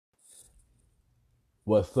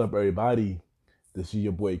What's up, everybody? This is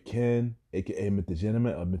your boy Ken, aka Mr.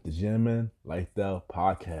 Gentleman of Mr. Gentleman Lifestyle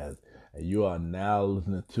Podcast, and you are now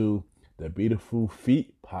listening to the Beautiful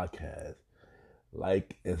Feet Podcast.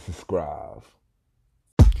 Like and subscribe.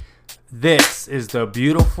 This is the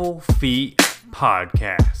Beautiful Feet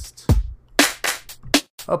Podcast,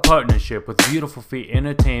 a partnership with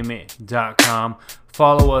BeautifulFeetEntertainment.com.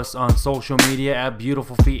 Follow us on social media at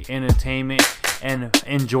Beautiful Feet Entertainment and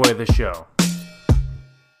enjoy the show.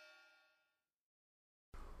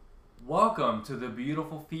 Welcome to the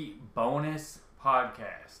Beautiful Feet Bonus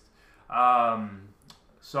Podcast.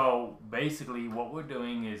 So basically what we're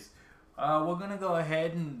doing is we're going to go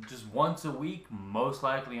ahead and just once a week, most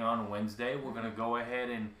likely on Wednesday, we're going to go ahead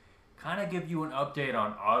and kind of give you an update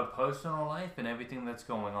on our personal life and everything that's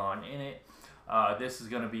going on in it. This is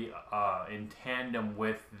going to be in tandem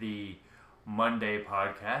with the Monday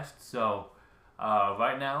podcast. So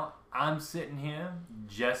right now, I'm sitting here.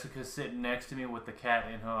 Jessica's sitting next to me with the cat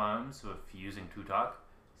in her arms, refusing to talk.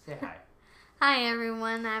 Say hi. Hi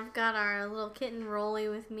everyone, I've got our little kitten Rolly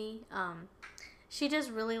with me. She just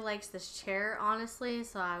really likes this chair, honestly,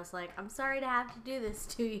 so I was like, I'm sorry to have to do this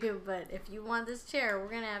to you, but if you want this chair, we're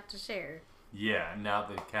gonna have to share. Yeah, now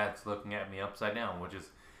the cat's looking at me upside down, which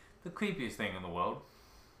is the creepiest thing in the world.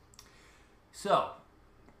 So,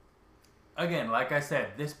 again, like I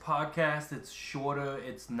said, this podcast, it's shorter,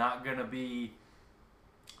 it's not gonna be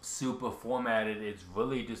super formatted, it's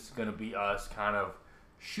really just gonna be us kind of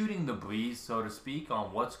shooting the breeze, so to speak,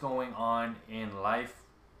 on what's going on in life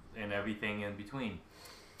and everything in between.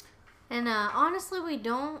 And honestly, we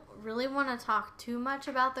don't really want to talk too much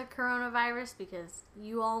about the coronavirus because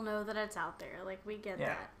you all know that it's out there. Like, we get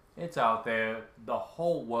that. It's out there. The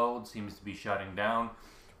whole world seems to be shutting down.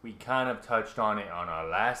 We kind of touched on it on our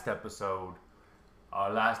last episode,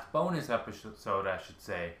 our last bonus episode, I should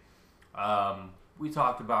say. We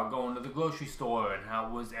talked about going to the grocery store and how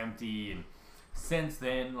it was empty, and since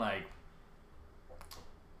then, like,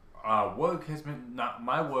 work has been not.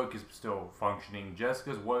 My work is still functioning.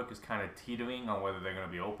 Jessica's work is kind of teetering on whether they're going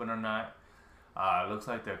to be open or not. Looks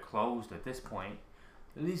like they're closed at this point,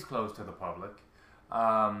 at least closed to the public.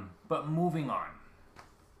 But moving on.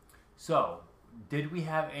 So, did we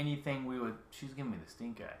have anything we would? She's giving me the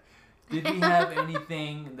stink eye. Did we have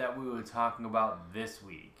anything that we were talking about this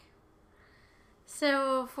week?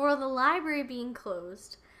 So, for the library being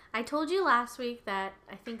closed, I told you last week that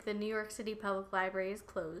I think the New York City Public Library is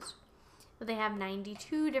closed, but they have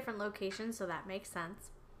 92 different locations, so that makes sense.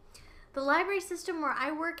 The library system where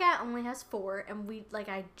I work at only has 4, and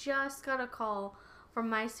I just got a call from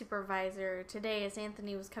my supervisor today as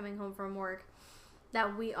Anthony was coming home from work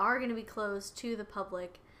that we are going to be closed to the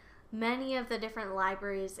public. Many of the different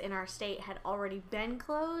libraries in our state had already been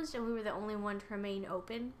closed, and we were the only one to remain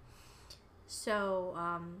open. So,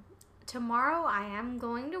 tomorrow I am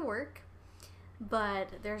going to work, but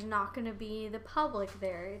there's not going to be the public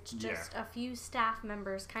there. It's just a few staff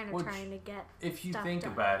members kind of trying to get If you stuff think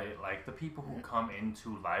done. about it, like the people who come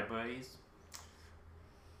into libraries,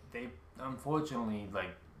 they unfortunately,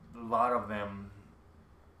 like a lot of them,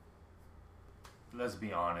 let's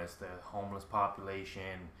be honest, the homeless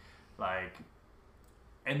population, like,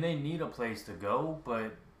 and they need a place to go,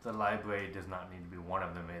 but the library does not need to be one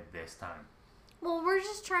of them at this time. Well, we're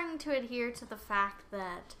just trying to adhere to the fact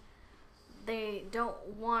that they don't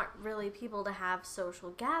want really people to have social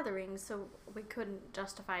gatherings, so we couldn't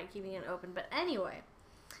justify keeping it open. But anyway,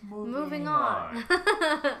 moving on.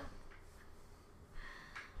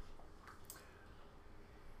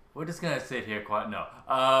 We're just gonna sit here quiet. No.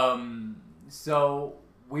 So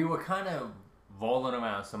we were kind of rolling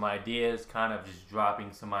around some ideas, kind of just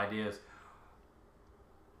dropping some ideas.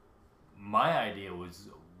 My idea was,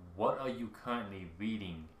 what are you currently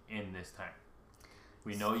reading in this time?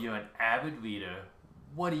 We know you're an avid reader.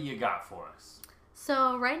 What do you got for us?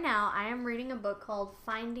 So right now I am reading a book called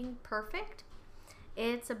Finding Perfect.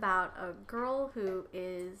 It's about a girl who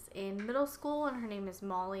is in middle school and her name is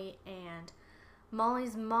Molly, and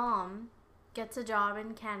Molly's mom gets a job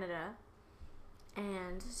in Canada,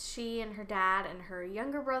 and she and her dad and her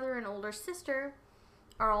younger brother and older sister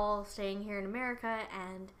are all staying here in America,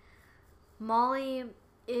 and Molly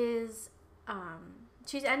is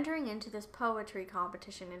she's entering into this poetry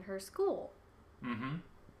competition in her school. Mm-hmm.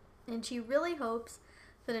 And she really hopes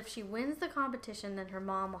that if she wins the competition, then her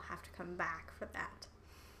mom will have to come back for that.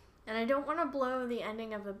 And I don't want to blow the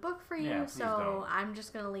ending of the book for you, so don't. I'm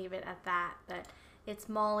just going to leave it at that. That it's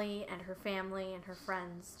Molly and her family and her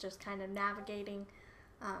friends just kind of navigating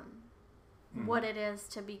what it is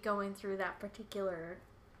to be going through that particular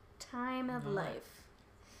time of life.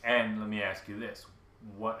 And let me ask you this.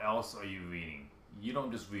 What else are you reading? you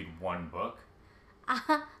don't just read one book.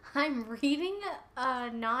 I'm reading a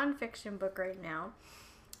nonfiction book right now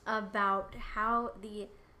about how the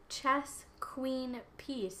chess queen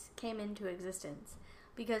piece came into existence.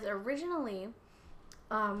 Because originally,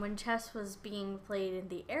 when chess was being played in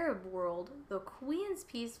the Arab world, the queen's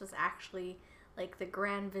piece was actually like the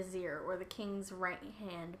grand vizier or the king's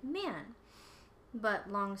right-hand man.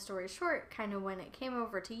 But long story short, kind of when it came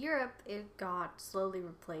over to Europe, it got slowly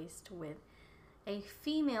replaced with a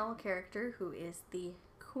female character who is the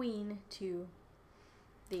queen to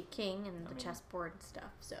the king and the chessboard and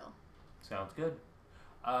stuff. So sounds good.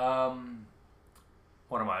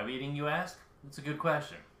 What am I reading, you ask? That's a good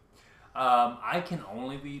question. I can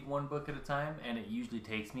only read one book at a time, and it usually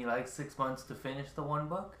takes me like 6 months to finish the one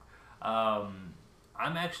book. I'm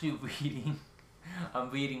actually I'm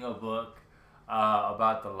reading a book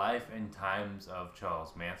about the life and times of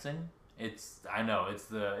Charles Manson. It's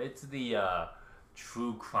the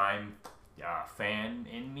true crime fan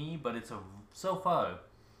in me, but so far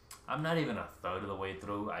I'm not even a third of the way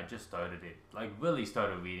through. I just started it, like really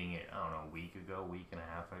started reading it, I don't know, week and a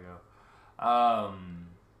half ago.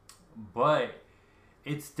 But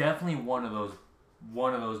it's definitely one of those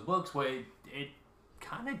books where it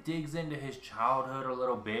kind of digs into his childhood a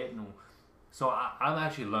little bit, and so I'm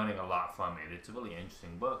actually learning a lot from it. It's a really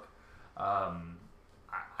interesting book.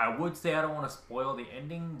 I would say I don't want to spoil the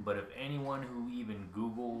ending, but if anyone who even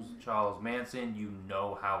Googles Charles Manson, you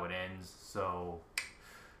know how it ends. So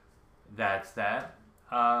that's that.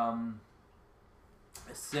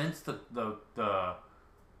 Since the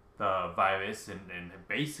virus and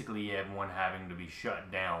basically everyone having to be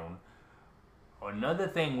shut down, another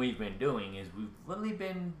thing we've been doing is we've really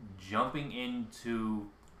been jumping into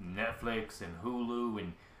Netflix and Hulu,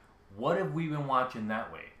 and what have we been watching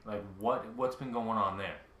that way? Like what's been going on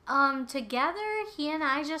there? Together, he and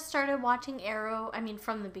I just started watching Arrow,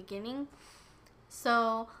 from the beginning.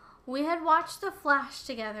 So, we had watched The Flash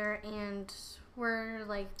together, and we're,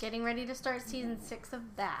 getting ready to start season 6 of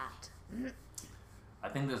that. I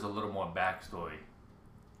think there's a little more backstory.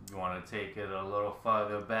 You want to take it a little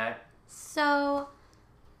farther back? So,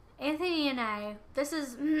 Anthony and I, this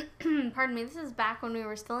is, this is back when we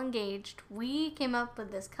were still engaged. We came up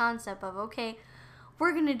with this concept of, okay,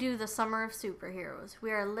 we're going to do the Summer of Superheroes.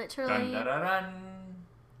 We are literally dun, dun, dun, dun.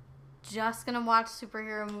 just going to watch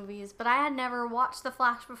superhero movies. But I had never watched The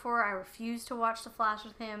Flash before. I refused to watch The Flash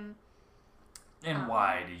with him. And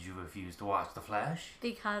why did you refuse to watch The Flash?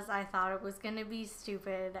 Because I thought it was going to be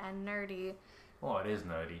stupid and nerdy. Oh, it is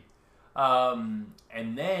nerdy.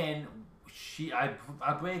 And then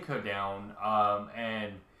I break her down,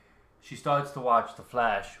 and she starts to watch The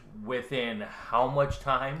Flash. Within how much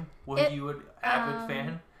time was you an avid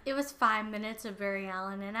fan? It was 5 minutes of Barry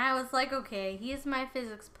Allen, and I was like, okay, he is my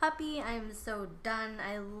physics puppy. I am so done.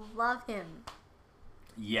 I love him.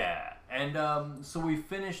 Yeah, and so we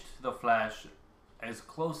finished The Flash as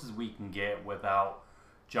close as we can get without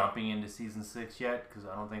jumping into season 6 yet, because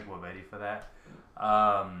I don't think we're ready for that.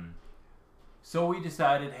 So we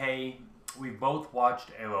decided, hey, we both watched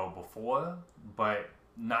Arrow before, but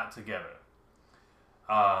not together.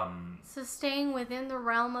 So staying within the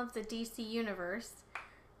realm of the DC universe,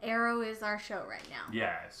 Arrow is our show right now.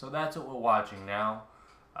 Yeah, so that's what we're watching now.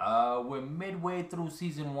 We're midway through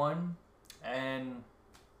season 1, and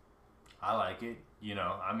I like it.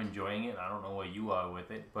 I'm enjoying it. I don't know where you are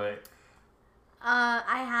with it, but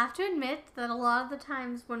I have to admit that a lot of the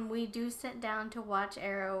times when we do sit down to watch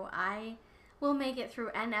Arrow, I will make it through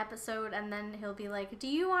an episode, and then he'll be like, do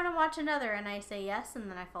you want to watch another? And I say yes, and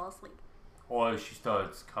then I fall asleep. Or she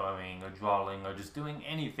starts coloring or drawing or just doing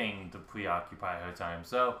anything to preoccupy her time.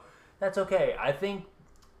 So that's okay. I think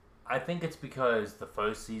it's because the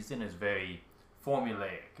first season is very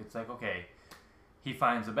formulaic. It's like, okay, he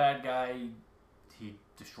finds a bad guy, he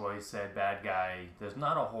destroys said bad guy. There's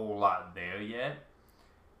not a whole lot there yet.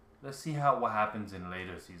 Let's see what happens in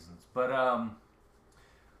later seasons. But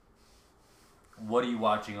what are you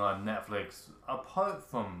watching on Netflix apart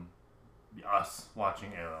from us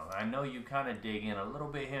watching Arrow? I know you kind of dig in a little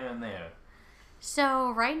bit here and there.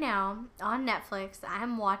 So right now on Netflix,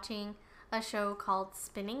 I'm watching a show called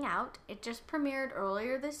Spinning Out. It just premiered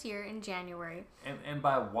earlier this year in January. And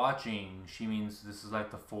by watching, she means this is like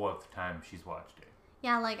the 4th time she's watched it.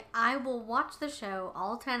 Yeah, I will watch the show,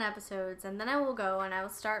 all 10 episodes, and then I will go and I will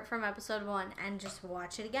start from episode 1 and just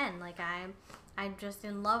watch it again. I'm just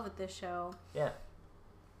in love with this show. Yeah.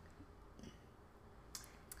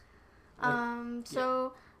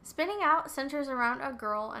 So Spinning Out centers around a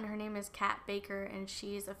girl, and her name is Kat Baker, and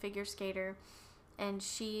she's a figure skater, and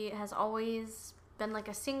she has always been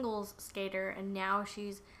a singles skater, and now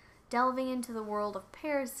she's delving into the world of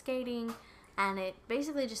pair skating, and it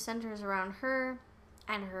basically just centers around her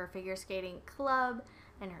and her figure skating club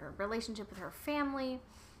and her relationship with her family.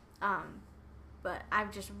 But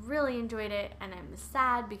I've just really enjoyed it, and I'm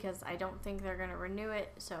sad because I don't think they're going to renew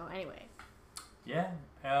it. So anyway. Yeah.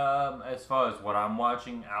 As far as what I'm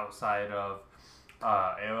watching outside of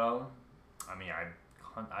Arrow, I mean,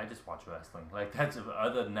 I just watch wrestling. Like, that's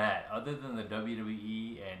other than that, other than the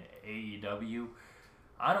WWE and AEW,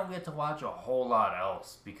 I don't get to watch a whole lot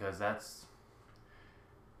else because that's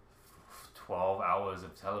 12 hours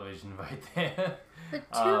of television right there.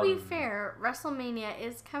 But to be fair, WrestleMania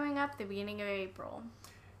is coming up the beginning of April.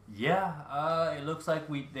 Yeah, it looks like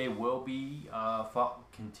they will be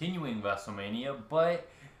continuing WrestleMania, but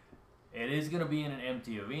it is going to be in an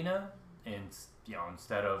empty arena, and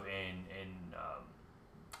instead of in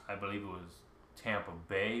I believe it was Tampa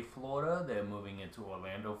Bay, Florida. They're moving into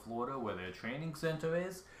Orlando, Florida, where their training center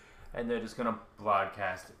is, and they're just going to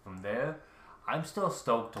broadcast it from there. I'm still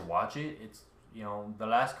stoked to watch it. It's, the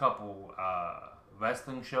last couple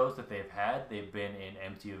wrestling shows that they've had, they've been in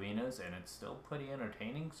empty arenas, and it's still pretty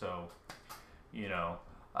entertaining. So,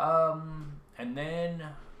 and then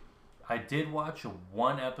I did watch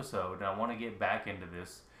one episode, and I want to get back into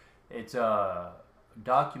this. It's a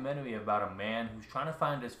documentary about a man who's trying to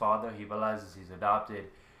find his father. He realizes he's adopted,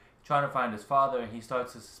 trying to find his father, and he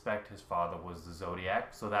starts to suspect his father was the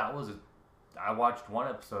Zodiac. So I watched one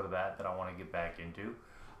episode of that I want to get back into.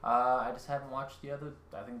 I just haven't watched the other.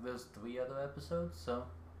 I think there's 3 other episodes, so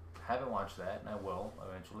I haven't watched that, and I will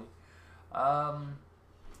eventually.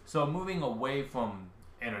 So moving away from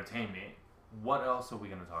entertainment, what else are we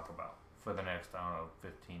going to talk about for the next,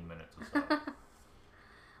 15 minutes or so?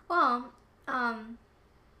 Well,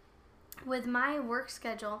 with my work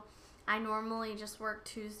schedule, I normally just work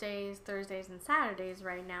Tuesdays, Thursdays, and Saturdays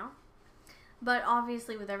right now. But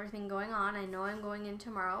obviously, with everything going on, I know I'm going in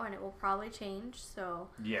tomorrow, and it will probably change. So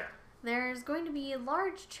yeah, there's going to be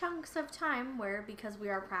large chunks of time where, because we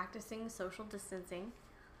are practicing social distancing,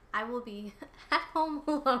 I will be at home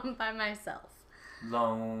alone by myself.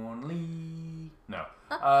 Lonely. No.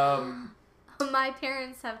 My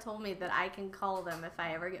parents have told me that I can call them if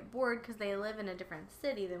I ever get bored because they live in a different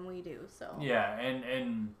city than we do. So yeah,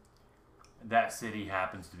 and that city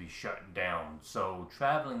happens to be shut down, so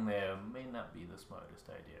traveling there may not be the smartest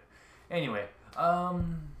idea. Anyway,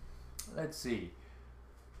 let's see.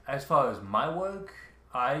 As far as my work,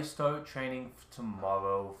 I start training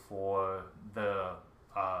tomorrow for the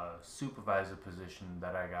supervisor position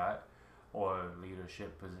that I got, or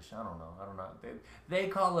leadership position. I don't know. They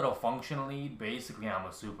call it a function lead. Basically, I'm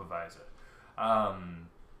a supervisor.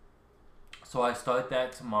 So I start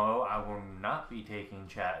that tomorrow. I will not be taking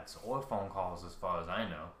chats or phone calls as far as I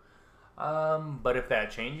know. But if that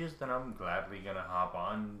changes, then I'm gladly going to hop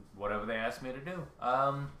on whatever they ask me to do.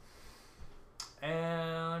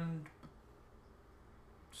 And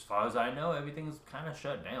as far as I know, everything's kind of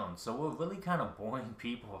shut down. So we're really kind of boring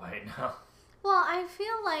people right now. Well, I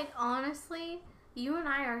feel like, honestly, you and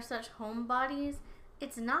I are such homebodies.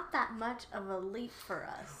 It's not that much of a leap for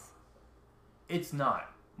us. It's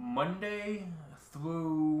not. Monday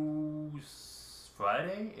through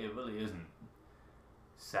Friday, it really isn't.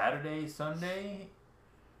 Saturday, Sunday,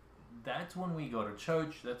 that's when we go to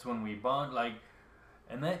church. That's when we bond.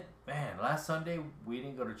 And last Sunday we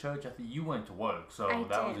didn't go to church. I think you went to work, so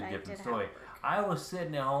that was a different story. I was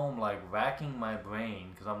sitting at home, racking my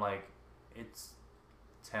brain because I'm like, it's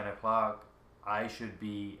 10 o'clock. I should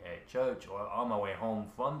be at church or on my way home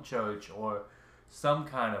from church or some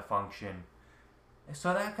kind of function.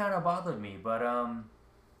 So that kind of bothered me, but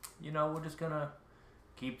we're just gonna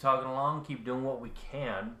keep talking along, keep doing what we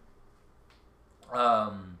can.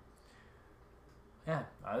 Yeah,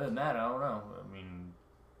 other than that, I don't know. I mean,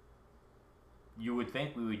 you would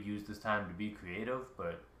think we would use this time to be creative,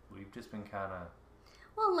 but we've just been kind of...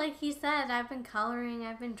 Well, like he said, I've been coloring,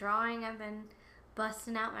 I've been drawing, I've been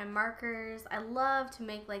busting out my markers. I love to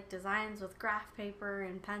make designs with graph paper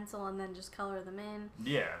and pencil and then just color them in.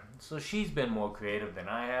 Yeah, so she's been more creative than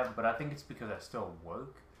I have, but I think it's because I still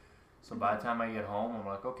work. So by the time I get home, I'm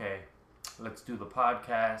like, okay, let's do the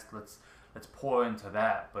podcast. Let's pour into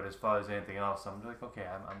that. But as far as anything else, I'm like, okay,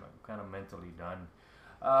 I'm kind of mentally done.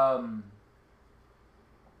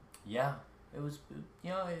 Yeah, it was,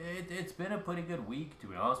 it's been a pretty good week, to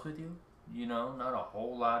be honest with you. Not a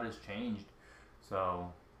whole lot has changed.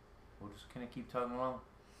 So we'll just kind of keep talking along.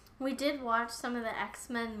 We did watch some of the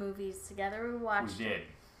X-Men movies together. We did.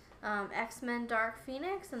 X-Men Dark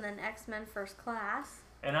Phoenix and then X-Men First Class.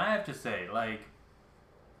 And I have to say,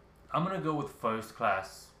 I'm going to go with First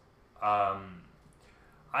Class.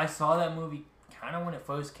 I saw that movie kind of when it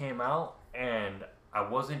first came out, and I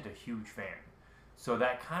wasn't a huge fan. So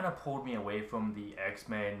that kind of pulled me away from the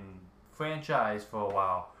X-Men franchise for a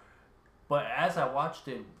while. But as I watched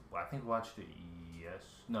it, I think watched it,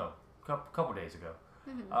 couple days ago.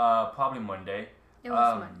 Probably Monday. It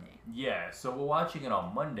was Monday. Yeah, so we're watching it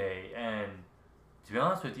on Monday, and to be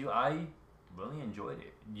honest with you, I really enjoyed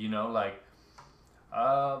it. You know, like,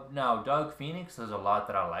 now Dark Phoenix, there's a lot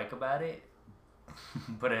that I like about it,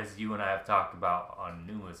 but as you and I have talked about on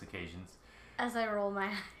numerous occasions, as I roll my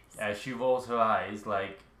eyes, as she rolls her eyes,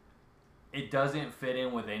 like, it doesn't fit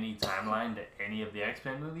in with any timeline to any of the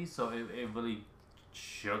X-Men movies, so it really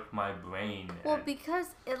shook my brain. Well, because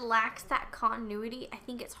it lacks that continuity, I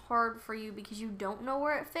think it's hard for you because you don't know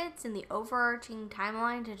where it fits in the overarching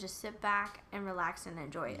timeline to just sit back and relax and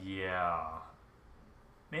enjoy it. Yeah.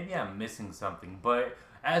 Maybe I'm missing something, but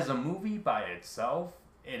as a movie by itself,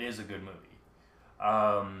 it is a good movie.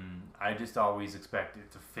 I just always expect it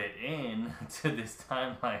to fit in to this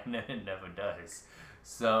timeline, and it never does.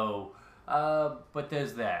 So, but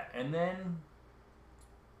there's that. And then,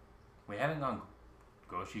 we haven't gone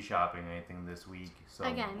grocery shopping or anything this week, so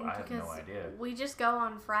Again, I have no idea. We just go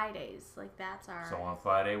on Fridays. Like, that's our... So on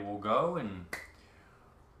Friday we'll go, and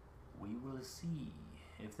we will see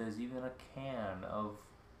if there's even a can of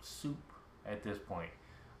soup at this point.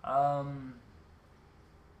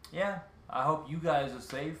 Yeah, I hope you guys are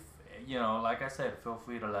safe. You know, like I said, feel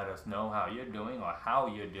free to let us know how you're doing or how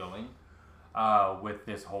you're dealing with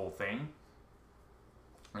this whole thing.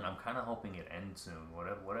 And I'm kind of hoping it ends soon.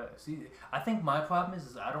 Whatever. See, I think my problem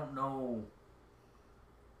is I don't know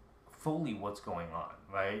fully what's going on,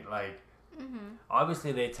 right? Like,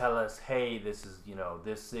 obviously they tell us, hey, this is, you know,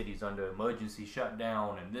 this city's under emergency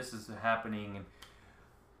shutdown and this is happening. And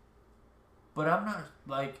but I'm not,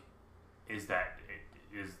 like,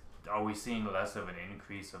 are we seeing less of an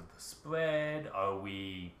increase of the spread? Are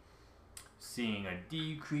we seeing a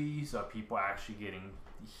decrease? Are people actually getting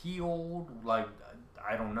healed? Like,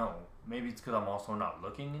 I don't know. Maybe it's because I'm also not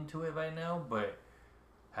looking into it right now, but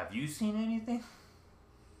have you seen anything?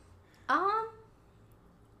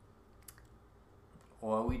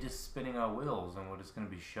 Or are we just spinning our wheels and we're just going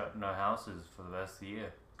to be shut in our houses for the rest of the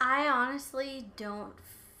year? I honestly don't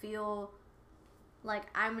feel like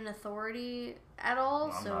I'm an authority at all,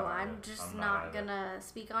 No, so I'm just not gonna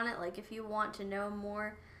speak on it. Like, if you want to know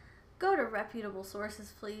more, go to reputable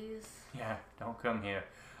sources, please. Yeah, don't come here.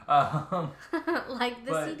 Like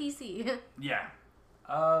the CDC. Yeah.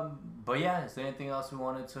 But yeah, is there anything else we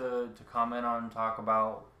wanted to comment on, talk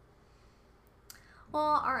about?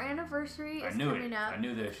 Well, our anniversary is coming up. I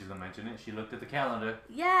knew that she was going to mention it. She looked at the calendar.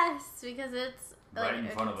 Yes, because it's right in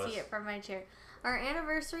front of us. I can see it from my chair. Our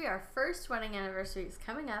anniversary, our first wedding anniversary, is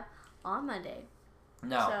coming up on Monday.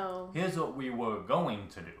 Now, here's what we were going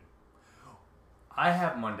to do. I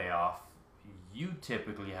have Monday off. You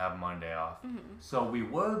typically have Monday off. So we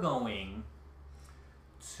were going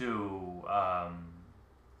to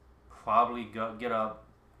probably get up,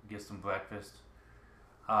 get some breakfast,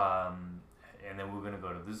 and then we're going to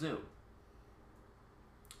go to the zoo.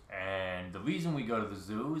 And the reason we go to the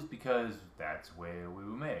zoo is because that's where we were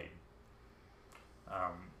made.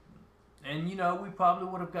 And, you know, we probably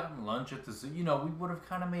would have gotten lunch at the zoo. You know, we would have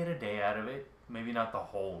kind of made a day out of it. Maybe not the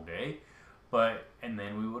whole day. And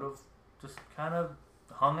then we would have just kind of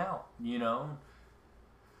hung out, you know.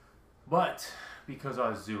 But because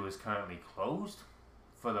our zoo is currently closed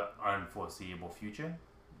for the unforeseeable future,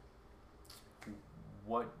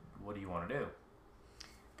 what do you want to do?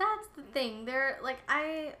 That's the thing.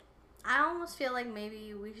 I almost feel like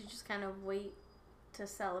maybe we should just kind of wait to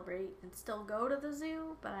celebrate and still go to the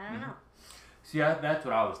zoo, but I don't know. See, that's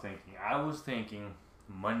what I was thinking. I was thinking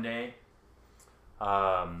Monday,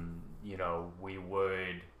 you know, we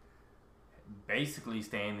would basically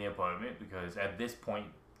stay in the apartment because at this point,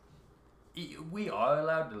 we are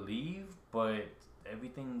allowed to leave, but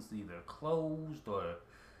everything's either closed or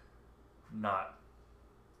not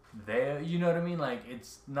there. You know what I mean? Like,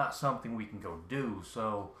 it's not something we can go do.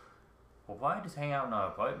 So we'll probably just hang out in our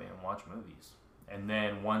apartment and watch movies. And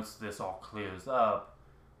then once this all clears up,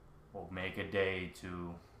 we'll make a day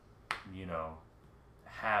to, you know,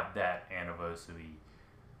 have that anniversary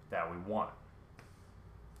that we want.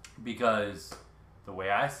 Because the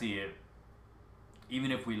way I see it,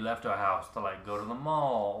 even if we left our house to, like, go to the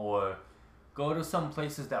mall or go to some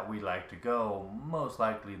places that we like to go, most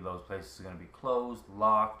likely those places are going to be closed,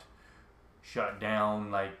 locked, shut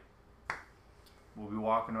down. Like, we'll be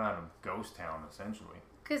walking around a ghost town, essentially.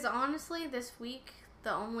 Because honestly, this week,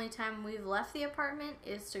 the only time we've left the apartment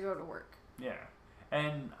is to go to work. Yeah.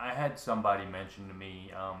 And I had somebody mention to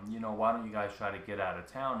me, why don't you guys try to get out of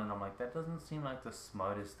town? And I'm like, that doesn't seem like the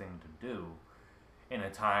smartest thing to do in a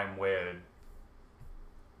time where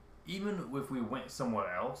even if we went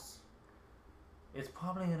somewhere else, it's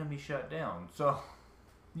probably going to be shut down. So,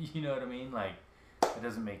 you know what I mean? Like, it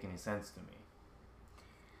doesn't make any sense to me.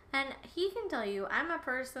 And he can tell you, I'm a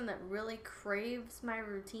person that really craves my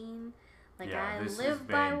routine. Like, yeah, I live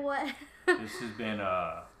by what... This has been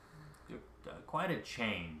quite a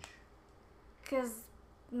change. Because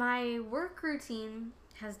my work routine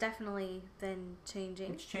has definitely been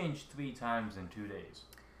changing. It's changed 3 times in 2 days.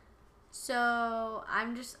 So,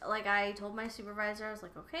 I'm just, like, I told my supervisor, I was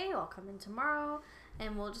like, okay, I'll come in tomorrow,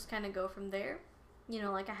 and we'll just kind of go from there. You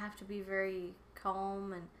know, like, I have to be very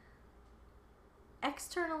calm and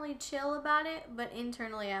externally chill about it, but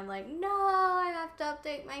internally I'm like, no, I have to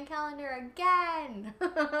update my calendar again.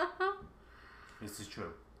 This is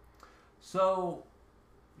true. So,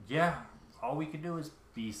 yeah, all we can do is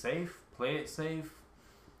be safe, play it safe,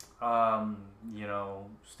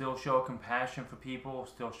 still show compassion for people,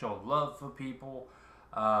 still show love for people.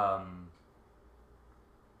 I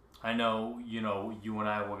know, you and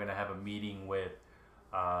I were going to have a meeting with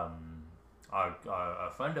a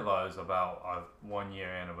friend of ours about our 1-year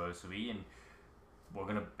anniversary, and we're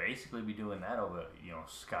going to basically be doing that over,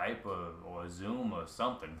 Skype or Zoom or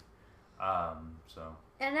something.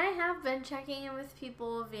 And I have been checking in with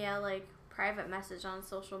people via, like, private message on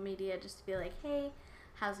social media just to be like, hey,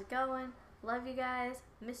 how's it going? Love you guys.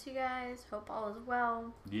 Miss you guys. Hope all is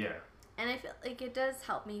well. Yeah. And I feel like it does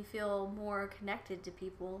help me feel more connected to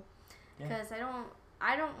people. Because I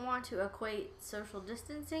don't want to equate social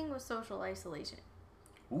distancing with social isolation.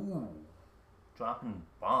 Ooh. Dropping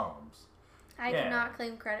bombs. I cannot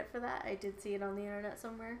claim credit for that. I did see it on the internet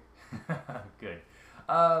somewhere. Good.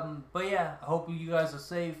 But yeah, I hope you guys are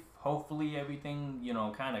safe. Hopefully everything,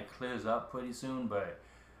 kind of clears up pretty soon, but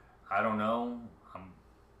I don't know. I'm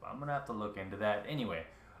going to have to look into that. Anyway,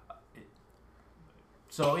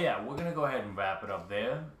 so yeah, we're going to go ahead and wrap it up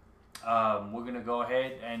there. We're going to go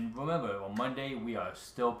ahead and remember, on Monday, we are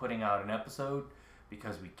still putting out an episode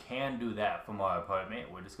because we can do that from our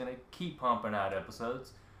apartment. We're just going to keep pumping out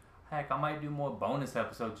episodes. Heck, I might do more bonus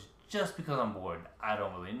episodes just because I'm bored. I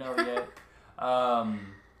don't really know yet.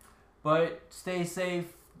 But stay safe,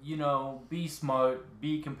 be smart,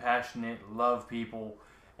 be compassionate, love people,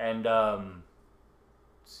 and talk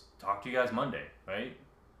to you guys Monday, right?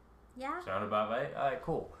 Yeah. Sound about right? All right,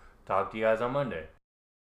 cool. Talk to you guys on Monday.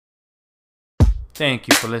 Thank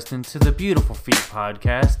you for listening to the Beautiful Feet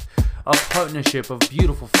Podcast, a partnership of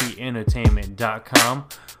BeautifulFeetEntertainment.com.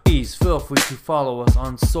 Please feel free to follow us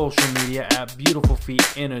on social media at Beautiful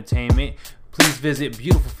Feet Entertainment. Please visit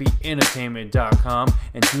BeautifulFeetEntertainment.com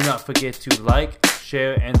and do not forget to like,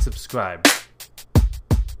 share, and subscribe.